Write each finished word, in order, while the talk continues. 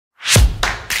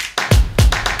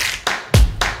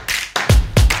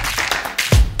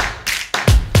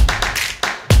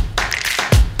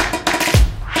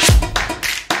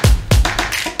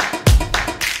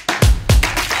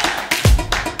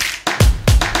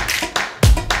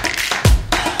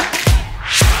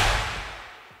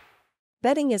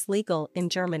Betting is legal in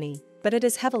Germany, but it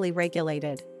is heavily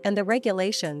regulated, and the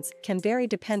regulations can vary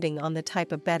depending on the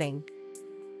type of betting.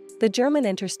 The German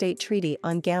Interstate Treaty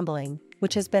on Gambling,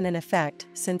 which has been in effect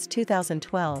since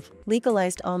 2012,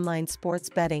 legalized online sports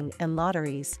betting and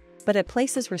lotteries, but it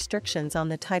places restrictions on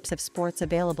the types of sports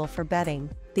available for betting,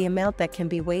 the amount that can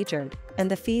be wagered,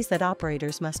 and the fees that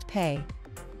operators must pay.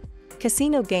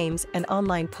 Casino games and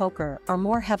online poker are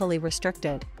more heavily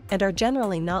restricted, and are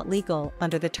generally not legal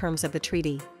under the terms of the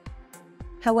treaty.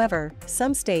 However,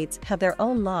 some states have their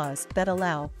own laws that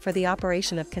allow for the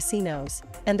operation of casinos,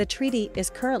 and the treaty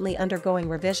is currently undergoing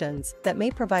revisions that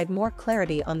may provide more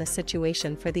clarity on the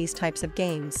situation for these types of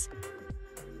games.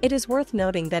 It is worth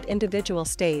noting that individual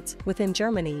states within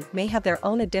Germany may have their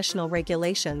own additional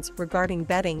regulations regarding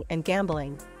betting and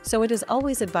gambling, so it is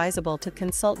always advisable to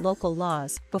consult local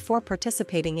laws before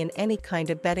participating in any kind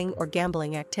of betting or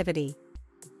gambling activity.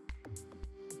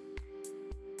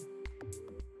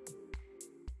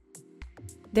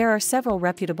 There are several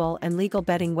reputable and legal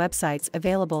betting websites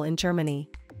available in Germany.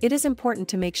 It is important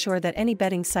to make sure that any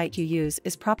betting site you use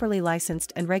is properly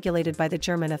licensed and regulated by the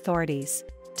German authorities.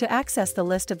 To access the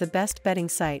list of the best betting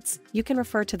sites, you can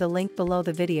refer to the link below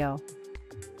the video.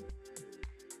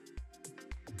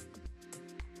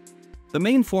 The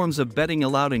main forms of betting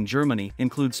allowed in Germany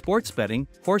include sports betting,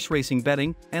 horse racing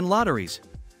betting, and lotteries.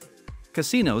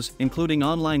 Casinos, including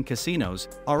online casinos,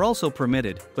 are also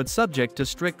permitted, but subject to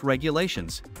strict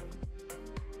regulations.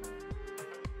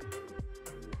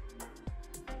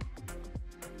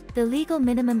 The legal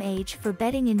minimum age for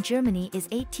betting in Germany is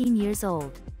 18 years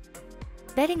old.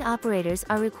 Betting operators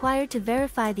are required to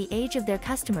verify the age of their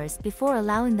customers before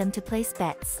allowing them to place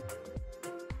bets.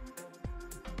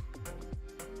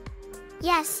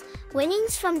 Yes,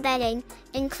 winnings from betting,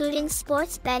 including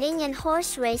sports betting and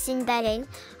horse racing betting,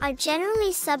 are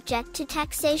generally subject to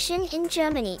taxation in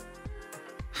Germany.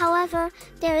 However,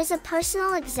 there is a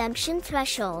personal exemption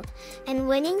threshold, and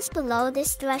winnings below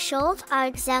this threshold are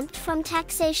exempt from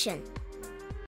taxation.